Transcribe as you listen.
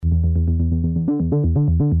Welcome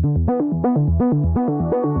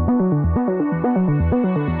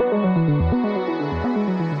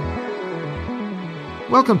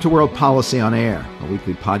to World Policy on Air, a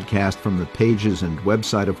weekly podcast from the pages and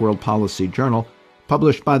website of World Policy Journal,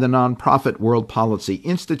 published by the nonprofit World Policy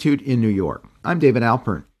Institute in New York. I'm David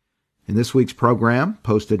Alpern. In this week's program,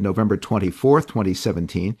 posted November 24th,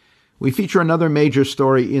 2017, we feature another major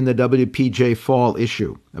story in the WPJ Fall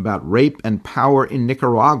issue about rape and power in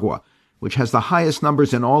Nicaragua, which has the highest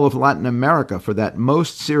numbers in all of Latin America for that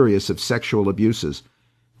most serious of sexual abuses.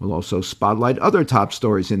 We'll also spotlight other top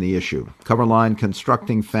stories in the issue, Coverline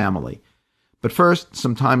Constructing Family. But first,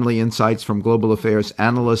 some timely insights from global affairs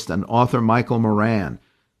analyst and author Michael Moran,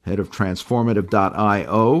 head of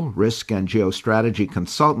Transformative.io, risk and geostrategy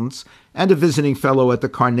consultants, and a visiting fellow at the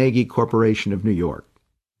Carnegie Corporation of New York.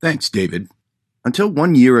 Thanks, David. Until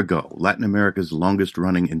 1 year ago, Latin America's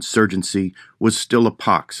longest-running insurgency was still a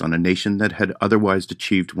pox on a nation that had otherwise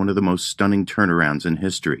achieved one of the most stunning turnarounds in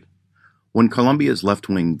history. When Colombia's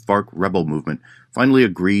left-wing FARC rebel movement finally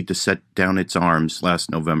agreed to set down its arms last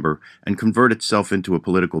November and convert itself into a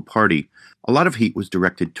political party, a lot of heat was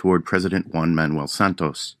directed toward President Juan Manuel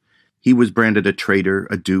Santos. He was branded a traitor,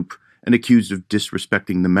 a dupe, and accused of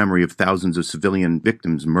disrespecting the memory of thousands of civilian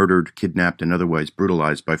victims murdered, kidnapped, and otherwise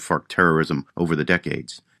brutalized by FARC terrorism over the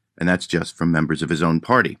decades. And that's just from members of his own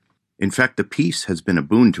party. In fact, the peace has been a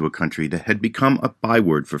boon to a country that had become a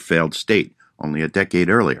byword for failed state only a decade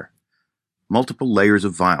earlier. Multiple layers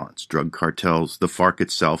of violence, drug cartels, the FARC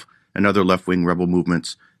itself, and other left-wing rebel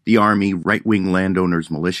movements, the army, right-wing landowners,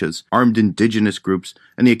 militias, armed indigenous groups,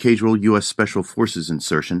 and the occasional U.S. Special Forces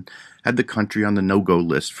insertion had the country on the no-go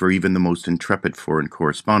list for even the most intrepid foreign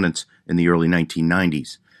correspondents in the early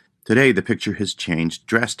 1990s. Today, the picture has changed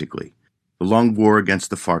drastically. The long war against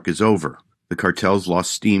the FARC is over. The cartels lost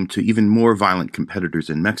steam to even more violent competitors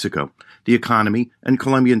in Mexico. The economy and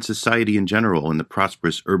Colombian society in general in the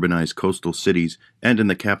prosperous urbanized coastal cities and in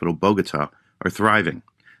the capital Bogota are thriving.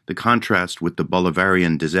 The contrast with the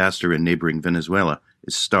Bolivarian disaster in neighboring Venezuela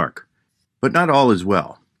is stark. But not all is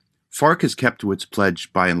well. FARC has kept to its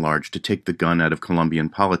pledge by and large to take the gun out of Colombian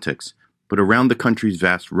politics, but around the country's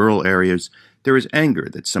vast rural areas, there is anger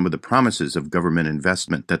that some of the promises of government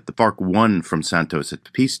investment that the FARC won from Santos at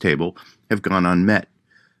the peace table have gone unmet.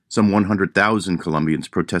 Some 100,000 Colombians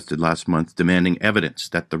protested last month demanding evidence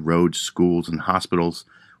that the roads, schools, and hospitals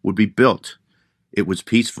would be built. It was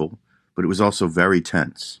peaceful, but it was also very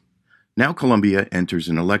tense. Now Colombia enters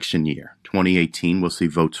an election year. 2018 will see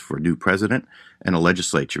votes for a new president and a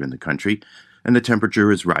legislature in the country, and the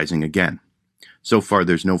temperature is rising again. So far,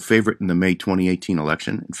 there's no favorite in the May 2018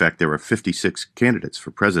 election. In fact, there are 56 candidates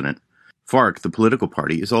for president. FARC, the political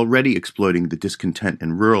party, is already exploiting the discontent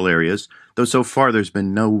in rural areas, though so far there's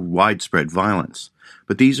been no widespread violence.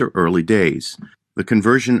 But these are early days. The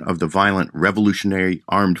conversion of the violent Revolutionary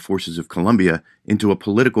Armed Forces of Colombia into a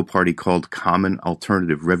political party called Common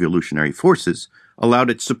Alternative Revolutionary Forces allowed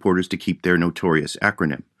its supporters to keep their notorious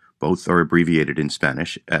acronym. Both are abbreviated in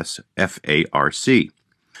Spanish as FARC.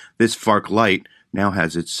 This FARC-Lite now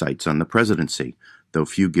has its sights on the presidency, though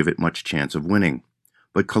few give it much chance of winning.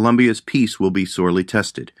 But Colombia's peace will be sorely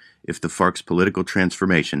tested if the FARC's political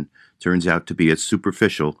transformation turns out to be as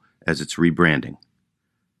superficial as its rebranding.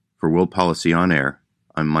 For World Policy on Air,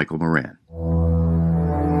 I'm Michael Moran.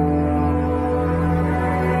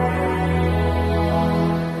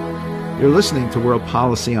 You're listening to World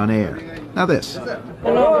Policy on Air. Now this.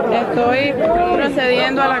 Estoy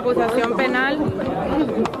procediendo a la acusación penal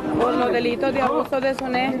por los delitos de abuso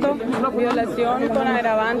deshonesto, violación con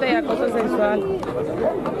agravante y acoso sexual.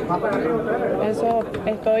 Eso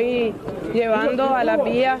estoy llevando a la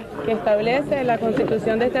vía que establece la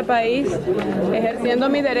Constitución de este país, ejerciendo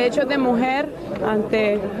mis derechos de mujer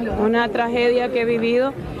ante una tragedia que he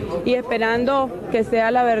vivido y esperando que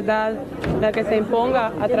sea la verdad la que se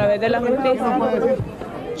imponga a través de la justicia.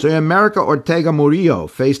 Zoya Ortega Murillo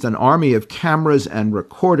faced an army of cameras and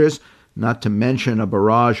recorders, not to mention a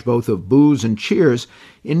barrage both of boos and cheers,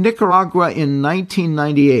 in Nicaragua in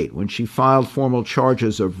 1998 when she filed formal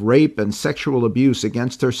charges of rape and sexual abuse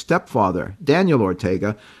against her stepfather, Daniel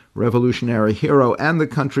Ortega, revolutionary hero and the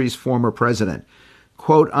country's former president.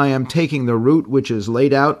 Quote, "I am taking the route which is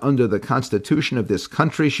laid out under the Constitution of this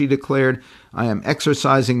country," she declared. "I am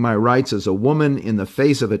exercising my rights as a woman in the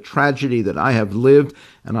face of a tragedy that I have lived,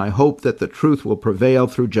 and I hope that the truth will prevail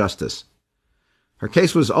through justice." Her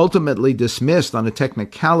case was ultimately dismissed on a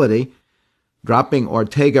technicality. Dropping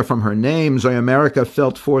Ortega from her name, Zoya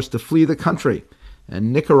felt forced to flee the country,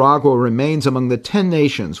 and Nicaragua remains among the 10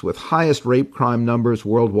 nations with highest rape crime numbers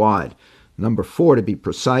worldwide. Number 4, to be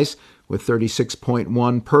precise, with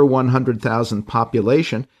 36.1 per 100,000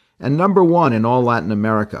 population, and number one in all Latin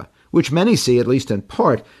America, which many see, at least in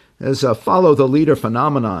part, as a follow-the-leader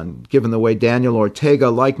phenomenon, given the way Daniel Ortega,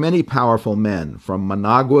 like many powerful men, from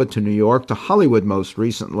Managua to New York to Hollywood most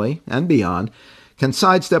recently, and beyond, can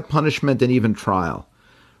sidestep punishment and even trial.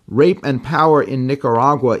 Rape and power in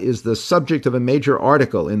Nicaragua is the subject of a major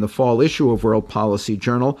article in the fall issue of World Policy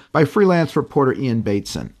Journal by freelance reporter Ian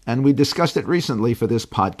Bateson, and we discussed it recently for this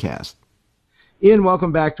podcast. Ian,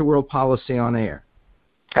 welcome back to World Policy on Air.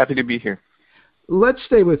 Happy to be here. Let's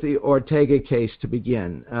stay with the Ortega case to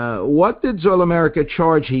begin. What did Zoila America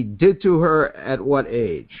charge he did to her at what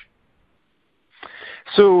age?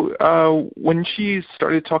 So when she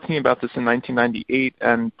started talking about this in 1998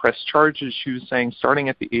 and pressed charges, she was saying starting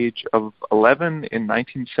at the age of 11 in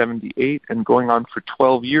 1978 and going on for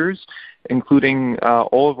 12 years, including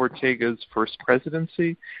all of Ortega's first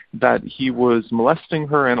presidency, that he was molesting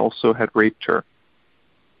her and also had raped her.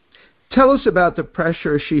 Tell us about the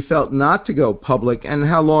pressure she felt not to go public and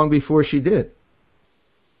how long before she did.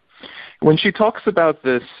 When she talks about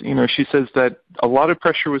this, she says that a lot of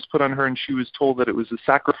pressure was put on her and she was told that it was a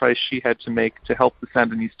sacrifice she had to make to help the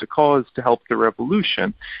Sandinista cause, to help the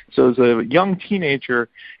revolution. So as a young teenager,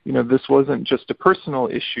 this wasn't just a personal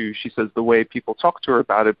issue, she says, the way people talked to her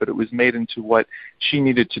about it, but it was made into what she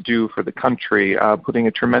needed to do for the country, putting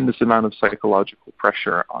a tremendous amount of psychological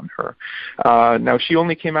pressure on her. Now, she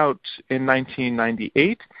only came out in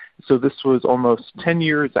 1998. So this was almost 10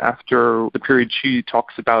 years after the period she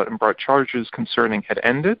talks about and brought charges concerning had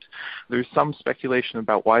ended. There's some speculation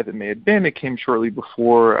about why that may have been. It came shortly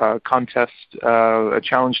before a contest, a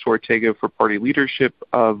challenge to Ortega for party leadership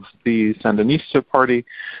of the Sandinista party.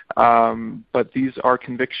 But these are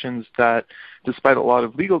convictions that, despite a lot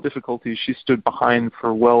of legal difficulties, she stood behind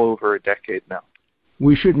for well over a decade now.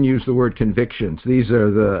 We shouldn't use the word convictions. These are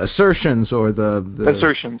the assertions or the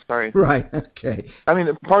assertions, sorry. Right, okay. I mean,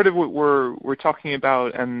 part of what we're talking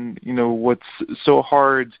about and, what's so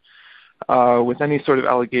hard with any sort of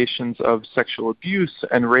allegations of sexual abuse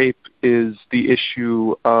and rape is the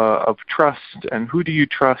issue of trust and who do you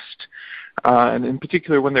trust, and in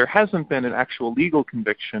particular when there hasn't been an actual legal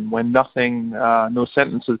conviction, when no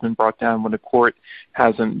sentence has been brought down, when a court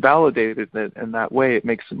hasn't validated it in that way, it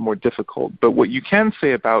makes it more difficult. But what you can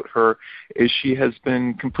say about her is she has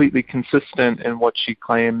been completely consistent in what she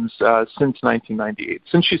claims since 1998.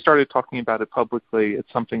 Since she started talking about it publicly,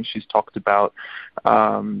 it's something she's talked about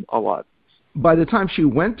a lot. By the time she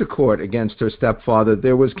went to court against her stepfather,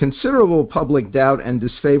 there was considerable public doubt and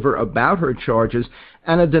disfavor about her charges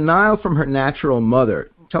and a denial from her natural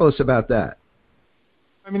mother. Tell us about that.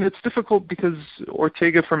 I mean, it's difficult because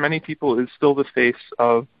Ortega, for many people, is still the face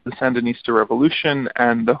of the Sandinista revolution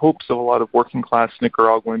and the hopes of a lot of working-class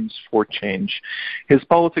Nicaraguans for change. His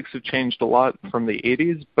politics have changed a lot from the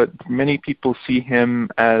 80s, but many people see him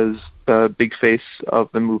as the big face of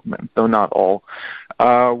the movement, though not all.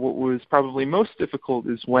 What was probably most difficult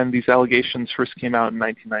is when these allegations first came out in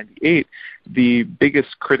 1998, the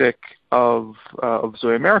biggest critic of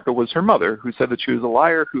Zoila America was her mother, who said that she was a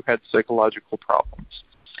liar who had psychological problems.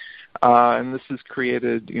 And this has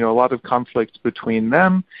created, a lot of conflict between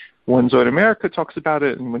them. When Zoila America talks about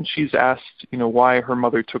it, and when she's asked, why her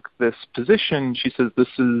mother took this position, she says this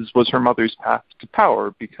was her mother's path to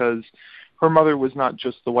power, because her mother was not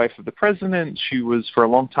just the wife of the president. She was, for a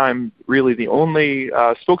long time, really the only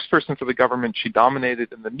spokesperson for the government. She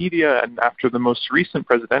dominated in the media, and after the most recent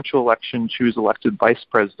presidential election, she was elected vice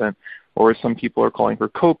president, or as some people are calling her,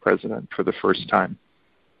 co-president for the first time.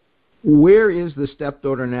 Where is the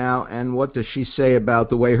stepdaughter now, and what does she say about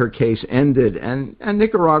the way her case ended and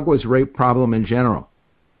Nicaragua's rape problem in general?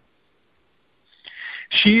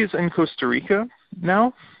 She is in Costa Rica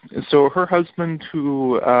now. So her husband,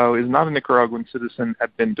 who is not a Nicaraguan citizen,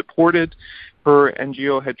 had been deported. Her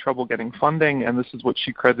NGO had trouble getting funding, and this is what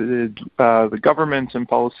she credited the government and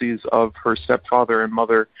policies of her stepfather and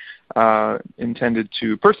mother intended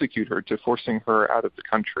to persecute her, to forcing her out of the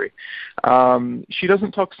country. She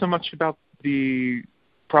doesn't talk so much about the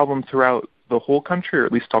problem throughout the whole country, or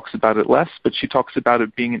at least talks about it less, but she talks about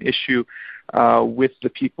it being an issue with the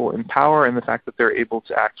people in power and the fact that they're able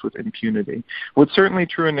to act with impunity. What's certainly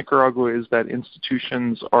true in Nicaragua is that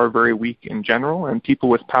institutions are very weak in general, and people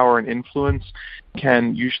with power and influence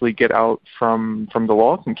can usually get out from the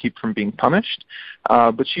law and keep from being punished.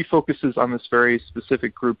 But she focuses on this very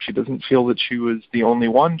specific group. She doesn't feel that she was the only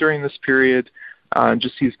one during this period.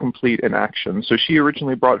 Just sees complete inaction. So she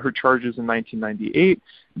originally brought her charges in 1998.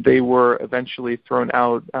 They were eventually thrown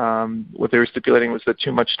out. What they were stipulating was that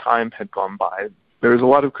too much time had gone by. there's a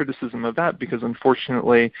lot of criticism of that because,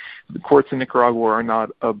 unfortunately, the courts in Nicaragua are not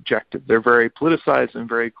objective. They're very politicized and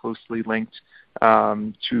very closely linked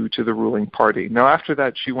to the ruling party. Now, after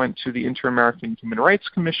that, she went to the Inter-American Human Rights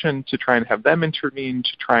Commission to try and have them intervene,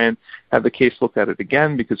 to try and have the case looked at it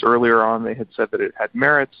again, because earlier on they had said that it had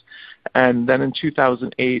merits. And then in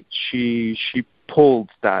 2008, she pulled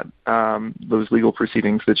that those legal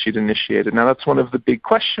proceedings that she'd initiated. Now, that's one of the big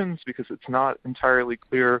questions because it's not entirely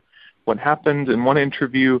clear what happened. In one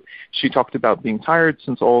interview, she talked about being tired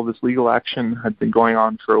since all this legal action had been going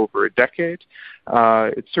on for over a decade.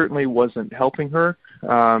 It certainly wasn't helping her.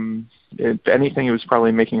 If anything, it was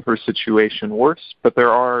probably making her situation worse. But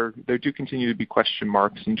there do continue to be question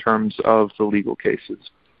marks in terms of the legal cases.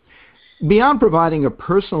 Beyond providing a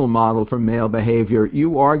personal model for male behavior,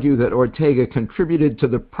 you argue that Ortega contributed to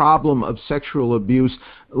the problem of sexual abuse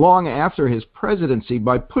long after his presidency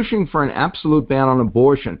by pushing for an absolute ban on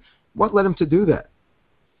abortion. What led him to do that?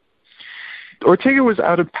 Ortega was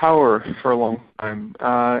out of power for a long time,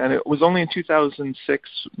 and it was only in 2006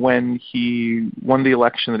 when he won the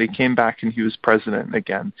election that he came back and he was president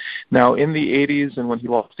again. Now, in the 80s and when he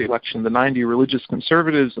lost the election in the 90s, religious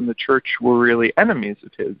conservatives in the church were really enemies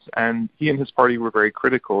of his, and he and his party were very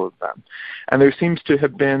critical of them. And there seems to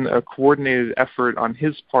have been a coordinated effort on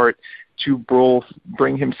his part to both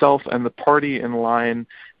bring himself and the party in line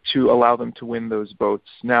to allow them to win those votes.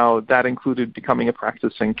 Now, that included becoming a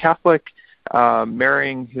practicing Catholic,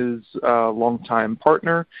 marrying his longtime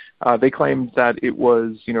partner. They claimed that it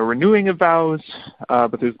was, renewing of vows,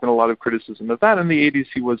 but there's been a lot of criticism of that. In the 80s,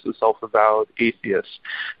 he was a self-avowed atheist.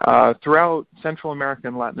 Throughout Central America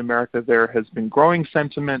and Latin America, there has been growing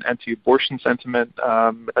sentiment, anti-abortion sentiment,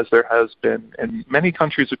 as there has been in many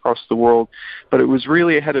countries across the world. But it was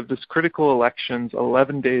really ahead of this critical elections,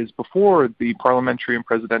 11 days before the parliamentary and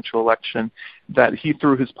presidential election, that he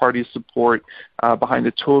threw his party's support behind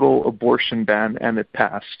a total abortion ban, and it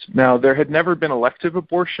passed. Now, there had never been elective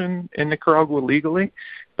abortion in Nicaragua legally,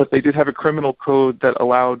 but they did have a criminal code that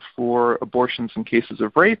allowed for abortions in cases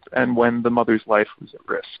of rape and when the mother's life was at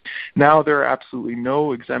risk. Now, there are absolutely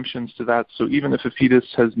no exemptions to that, so even if a fetus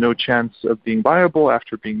has no chance of being viable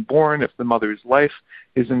after being born, if the mother's life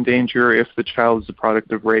is in danger, if the child is a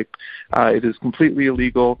product of rape, it is completely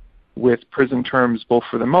illegal, with prison terms both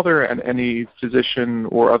for the mother and any physician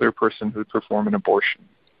or other person who would perform an abortion.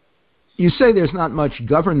 You say there's not much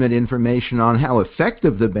government information on how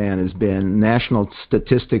effective the ban has been, national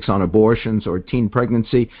statistics on abortions or teen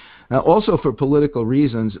pregnancy, also for political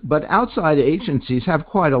reasons, but outside agencies have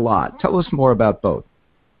quite a lot. Tell us more about both.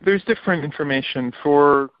 There's different information.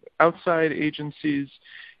 For outside agencies,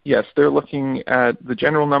 yes, they're looking at the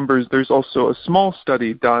general numbers. There's also a small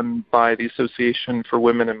study done by the Association for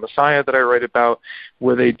Women in Messiah that I write about,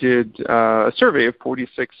 where they did a survey of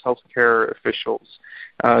 46 healthcare officials.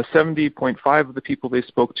 70.5% of the people they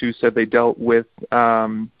spoke to said they dealt with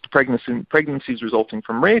pregnancies resulting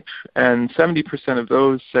from rape, and 70% of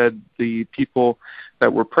those said the people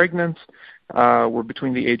that were pregnant were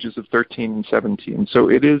between the ages of 13 and 17. So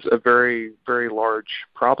it is a very, very large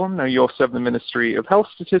problem. Now, you also have the Ministry of Health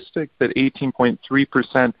statistics that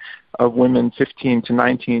 18.3% of women 15 to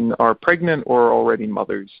 19 are pregnant or already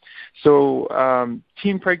mothers. So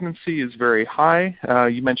teen pregnancy is very high.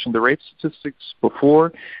 You mentioned the rape statistics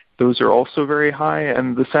before. Those are also very high.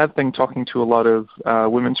 And the sad thing, talking to a lot of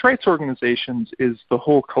women's rights organizations, is the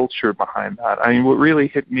whole culture behind that. I mean, what really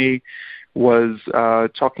hit me was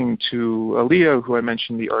talking to Aaliyah, who I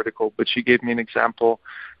mentioned in the article, but she gave me an example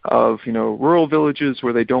of, rural villages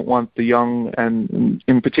where they don't want the young and,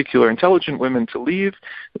 in particular, intelligent women to leave,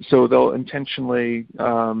 so they'll intentionally,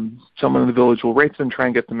 someone in the village will rape them, try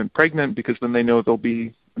and get them pregnant, because then they know they'll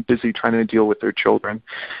be busy trying to deal with their children.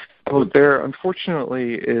 So there,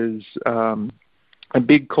 unfortunately, is a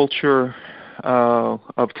big culture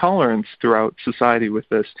of tolerance throughout society with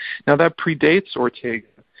this. Now, that predates Ortega.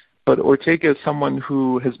 But Ortega is someone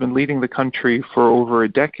who has been leading the country for over a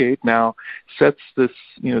decade now, sends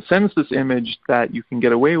this image that you can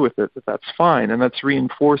get away with it, that that's fine, and that's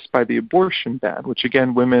reinforced by the abortion ban, which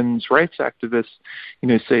again, women's rights activists,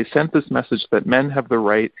 sent this message that men have the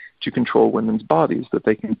right to control women's bodies, that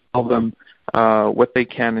they can tell them what they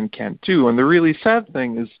can and can't do. And the really sad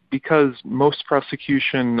thing is, because most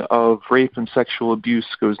prosecution of rape and sexual abuse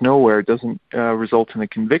goes nowhere, doesn't result in a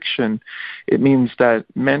conviction, it means that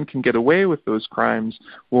men can get away with those crimes,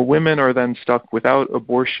 while women are then stuck without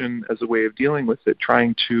abortion as a way of dealing with it,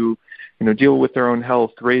 trying to deal with their own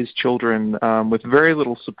health, raise children with very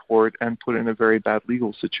little support, and put in a very bad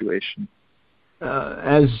legal situation.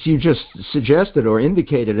 As you just suggested or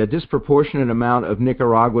indicated, a disproportionate amount of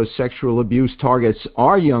Nicaragua's sexual abuse targets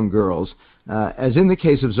are young girls. as in the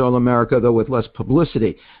case of Zolamerica, though with less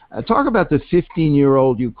publicity. Talk about the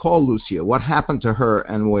 15-year-old you call Lucia. What happened to her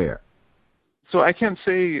and where? So I can't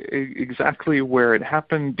say exactly where it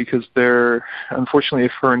happened because unfortunately,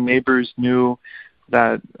 if her neighbors knew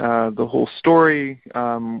that the whole story,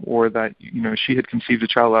 or that she had conceived a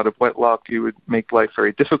child out of wedlock, it would make life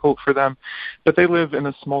very difficult for them. But they live in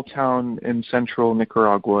a small town in central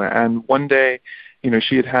Nicaragua, and one day,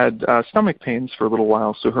 she had stomach pains for a little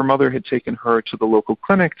while. So her mother had taken her to the local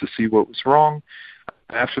clinic to see what was wrong.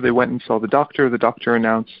 After they went and saw the doctor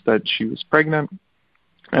announced that she was pregnant.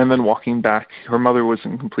 And then walking back, her mother was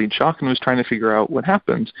in complete shock and was trying to figure out what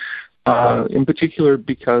happened. In particular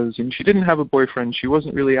because she didn't have a boyfriend, she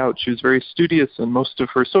wasn't really out, she was very studious, and most of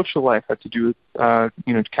her social life had to do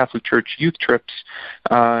with Catholic Church youth trips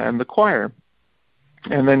and the choir.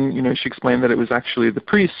 And then she explained that it was actually the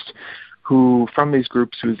priest who, from these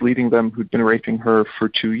groups, who was leading them, who'd been raping her for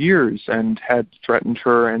 2 years and had threatened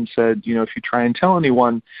her and said, if you try and tell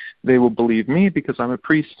anyone, they will believe me because I'm a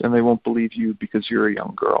priest, and they won't believe you because you're a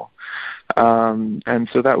young girl. And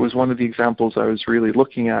so that was one of the examples I was really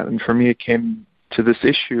looking at. And for me, it came to this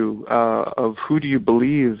issue of who do you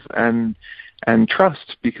believe and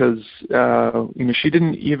trust, because she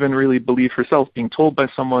didn't even really believe herself. Being told by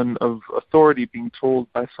someone of authority, being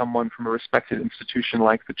told by someone from a respected institution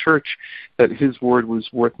like the church that his word was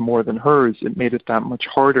worth more than hers, it made it that much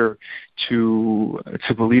harder to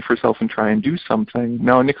believe herself and try and do something.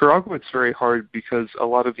 Now in Nicaragua it's very hard because a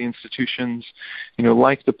lot of the institutions,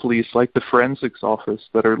 like the police, like the forensics office,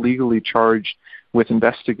 that are legally charged with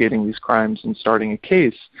investigating these crimes and starting a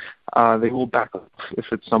case, they will back off if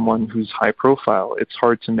it's someone who's high profile. It's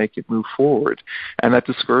hard to make it move forward. And that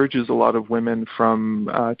discourages a lot of women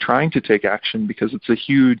from trying to take action because it's a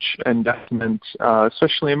huge investment,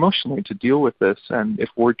 especially emotionally, to deal with this. And if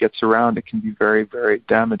word gets around, it can be very, very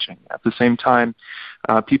damaging. At the same time,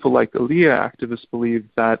 people like Aaliyah activists believe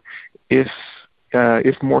that if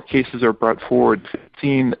more cases are brought forward,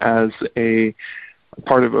 seen as a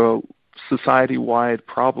part of a society-wide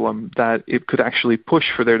problem, that it could actually push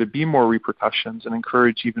for there to be more repercussions and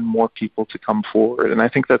encourage even more people to come forward. And I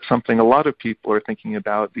think that's something a lot of people are thinking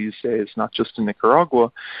about these days, not just in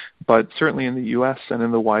Nicaragua, but certainly in the U.S. and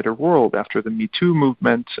in the wider world after the Me Too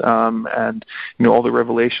movement and all the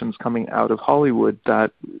revelations coming out of Hollywood,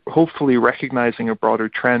 that hopefully recognizing a broader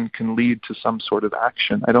trend can lead to some sort of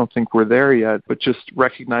action. I don't think we're there yet, but just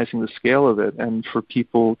recognizing the scale of it and for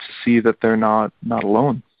people to see that they're not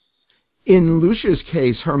alone. In Lucia's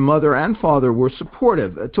case, her mother and father were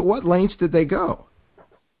supportive. To what lengths did they go?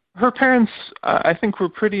 Her parents, I think, were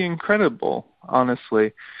pretty incredible,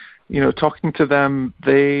 honestly. Talking to them,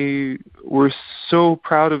 they were so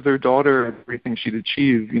proud of their daughter and everything she'd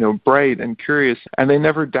achieved, bright and curious, and they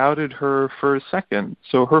never doubted her for a second.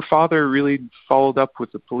 So her father really followed up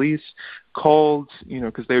with the police, called,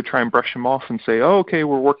 because they would try and brush him off and say, oh, okay,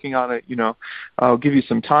 we're working on it, I'll give you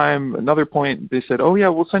some time. Another point, they said, oh, yeah,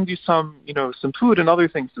 we'll send you some food and other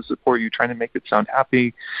things to support you, trying to make it sound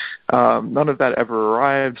happy. None of that ever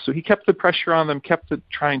arrived. So he kept the pressure on them, kept it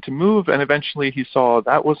trying to move, and eventually he saw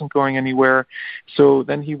that wasn't going anywhere. So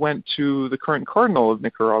then he went to the current cardinal of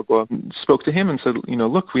Nicaragua, spoke to him and said,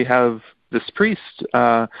 look, we have this priest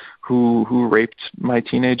who raped my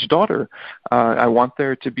teenage daughter. I want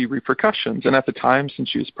there to be repercussions. And at the time, since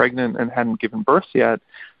she was pregnant and hadn't given birth yet,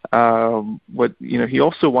 what he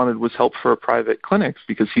also wanted was help for a private clinic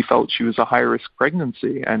because he felt she was a high-risk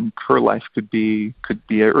pregnancy and her life could be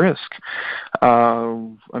at risk.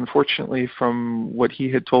 Unfortunately, from what he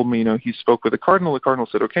had told me, he spoke with the cardinal. The cardinal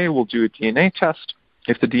said, okay, we'll do a DNA test.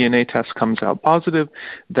 If the DNA test comes out positive,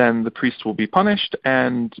 then the priest will be punished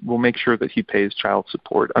and we'll make sure that he pays child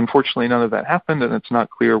support. Unfortunately, none of that happened, and it's not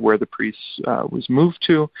clear where the priest was moved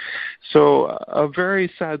to. So a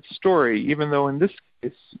very sad story, even though in this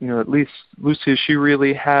case, at least Lucia, she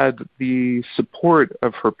really had the support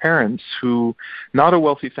of her parents, who, not a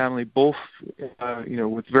wealthy family, both,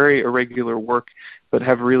 with very irregular work, but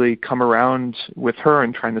have really come around with her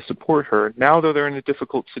and trying to support her. Now, though, they're in a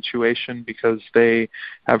difficult situation because they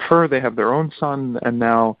have her, they have their own son, and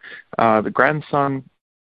now the grandson.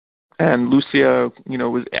 And Lucia,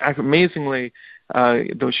 was amazingly,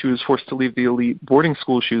 though she was forced to leave the elite boarding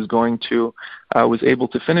school she was going to, was able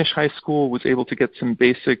to finish high school, was able to get some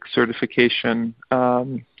basic certification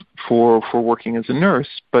for working as a nurse.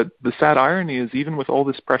 But the sad irony is, even with all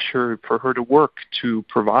this pressure for her to work to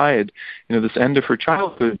provide, this end of her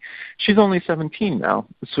childhood, she's only 17 now.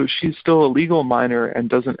 So she's still a legal minor and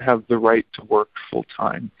doesn't have the right to work full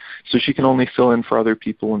time. So she can only fill in for other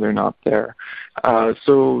people when they're not there.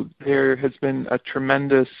 So there has been a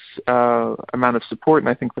tremendous amount of support, and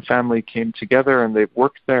I think the family came together and they've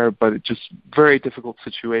worked there, but it's just very difficult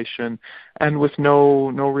situation and with no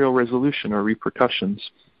real resolution or repercussions.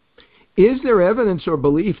 Is there evidence or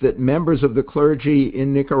belief that members of the clergy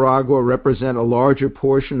in Nicaragua represent a larger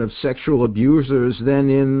portion of sexual abusers than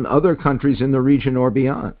in other countries in the region or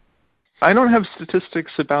beyond? I don't have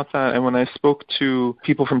statistics about that, and when I spoke to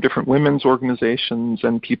people from different women's organizations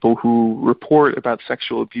and people who report about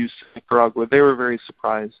sexual abuse in Nicaragua, they were very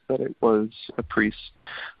surprised that it was a priest.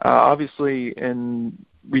 Obviously, in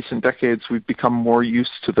recent decades, we've become more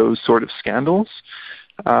used to those sort of scandals,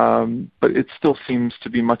 but it still seems to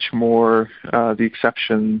be much more the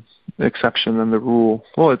exception than the rule.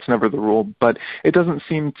 Well, it's never the rule, but it doesn't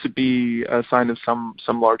seem to be a sign of some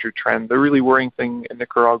larger trend. The really worrying thing in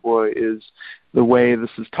Nicaragua is the way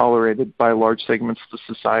this is tolerated by large segments of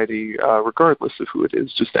the society, regardless of who it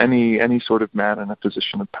is, just any sort of man in a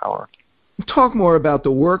position of power. Talk more about the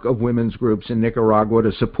work of women's groups in Nicaragua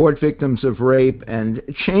to support victims of rape and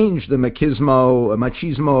change the machismo,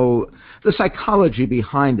 the psychology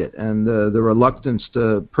behind it, and the reluctance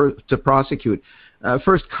to prosecute.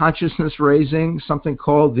 First, consciousness raising, something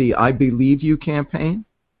called the I Believe You campaign.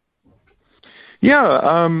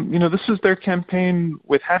 Yeah, this is their campaign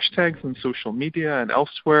with hashtags on social media and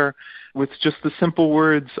elsewhere with just the simple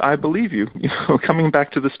words, I believe you. Coming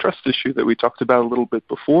back to this trust issue that we talked about a little bit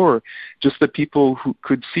before, just that people who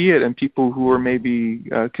could see it and people who were maybe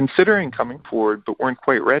considering coming forward but weren't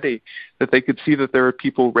quite ready, that they could see that there are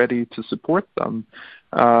people ready to support them.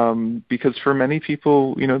 Because for many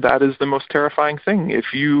people, that is the most terrifying thing. If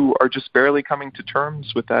you are just barely coming to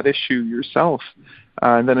terms with that issue yourself,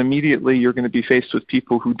 and then immediately you're going to be faced with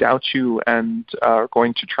people who doubt you and are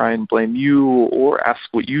going to try and blame you or ask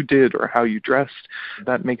what you did or how you dressed,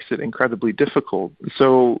 that makes it incredibly difficult.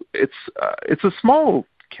 So it's a small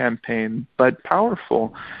campaign, but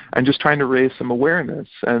powerful, and just trying to raise some awareness.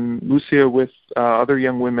 And Lucia, with other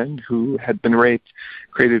young women who had been raped,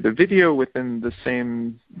 created a video within the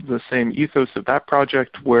same ethos of that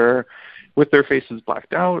project, where, with their faces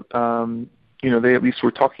blacked out, they at least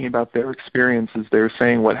were talking about their experiences. They were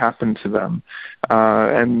saying what happened to them,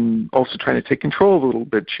 and also trying to take control a little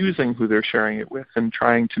bit, choosing who they're sharing it with and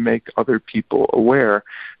trying to make other people aware.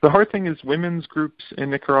 The hard thing is women's groups in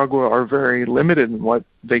Nicaragua are very limited in what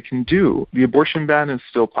they can do. The abortion ban is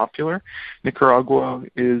still popular. Nicaragua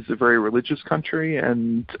is a very religious country,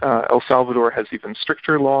 and El Salvador has even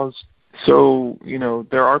stricter laws. So,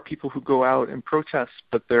 there are people who go out and protest,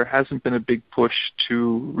 but there hasn't been a big push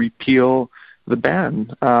to repeal the ban.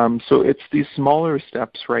 So it's these smaller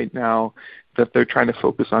steps right now that they're trying to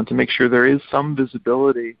focus on to make sure there is some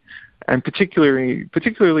visibility, and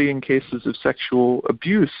particularly in cases of sexual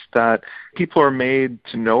abuse, that people are made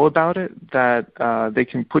to know about it, that they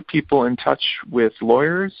can put people in touch with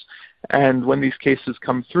lawyers, and when these cases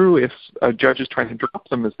come through, if a judge is trying to drop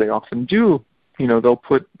them, as they often do, they'll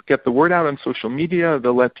get the word out on social media,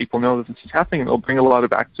 they'll let people know that this is happening, and they'll bring a lot of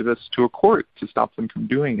activists to a court to stop them from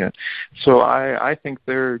doing it. So I think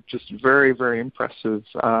they're just very, very impressive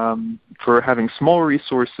for having small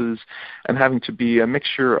resources and having to be a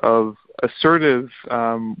mixture of assertive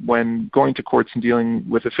when going to courts and dealing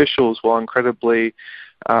with officials, while incredibly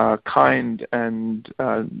kind and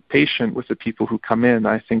patient with the people who come in.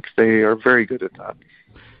 I think they are very good at that.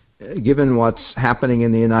 Given what's happening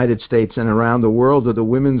in the United States and around the world, do the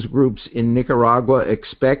women's groups in Nicaragua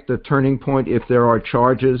expect a turning point if there are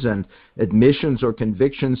charges and admissions or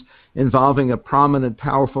convictions involving a prominent,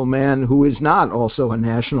 powerful man who is not also a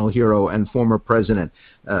national hero and former president,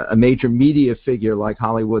 a major media figure like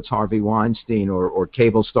Hollywood's Harvey Weinstein or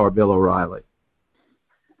cable star Bill O'Reilly?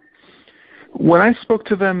 When I spoke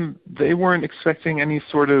to them, they weren't expecting any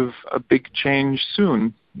sort of a big change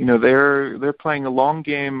soon. They're playing a long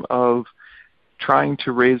game of trying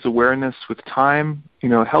to raise awareness with time,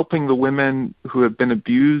 helping the women who have been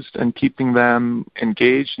abused and keeping them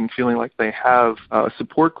engaged and feeling like they have a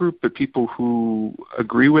support group, but people who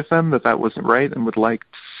agree with them that wasn't right and would like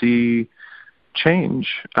to see change.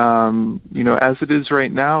 As it is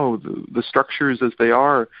right now, the structures as they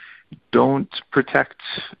are don't protect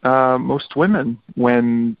most women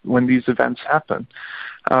when these events happen.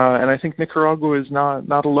 And I think Nicaragua is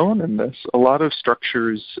not alone in this. A lot of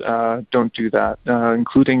structures don't do that,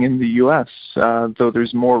 including in the U.S., though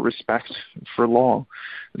there's more respect for law.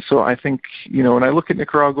 So I think, when I look at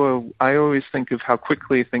Nicaragua, I always think of how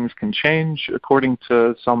quickly things can change. According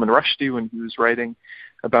to Salman Rushdie, when he was writing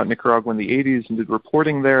about Nicaragua in the 80s and did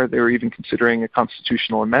reporting there, they were even considering a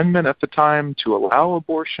constitutional amendment at the time to allow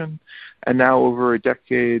abortion. And now over a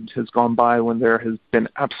decade has gone by when there has been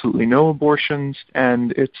absolutely no abortions,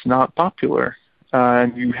 and it's not popular.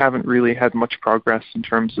 And you haven't really had much progress in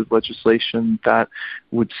terms of legislation that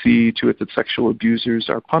would see to it that sexual abusers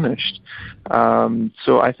are punished.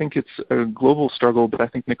 So I think it's a global struggle, but I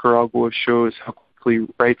think Nicaragua shows how quickly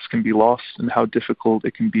rights can be lost and how difficult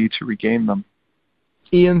it can be to regain them.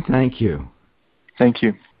 Ian, thank you. Thank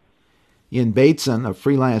you. Ian Bateson, a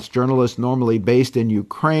freelance journalist normally based in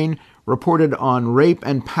Ukraine, reported on rape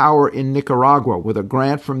and power in Nicaragua with a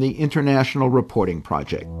grant from the International Reporting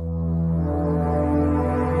Project.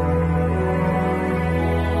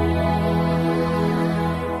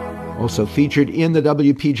 Also featured in the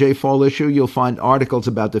WPJ Fall issue, you'll find articles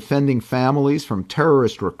about defending families from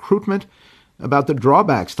terrorist recruitment, about the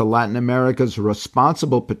drawbacks to Latin America's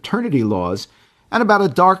responsible paternity laws, and about a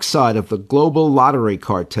dark side of the global lottery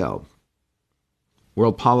cartel.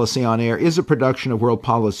 World Policy on Air is a production of World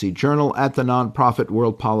Policy Journal at the nonprofit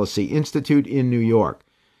World Policy Institute in New York.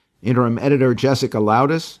 Interim editor Jessica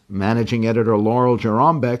Loudis, managing editor Laurel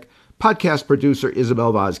Jerombeck, podcast producer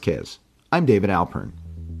Isabel Vazquez. I'm David Alpern.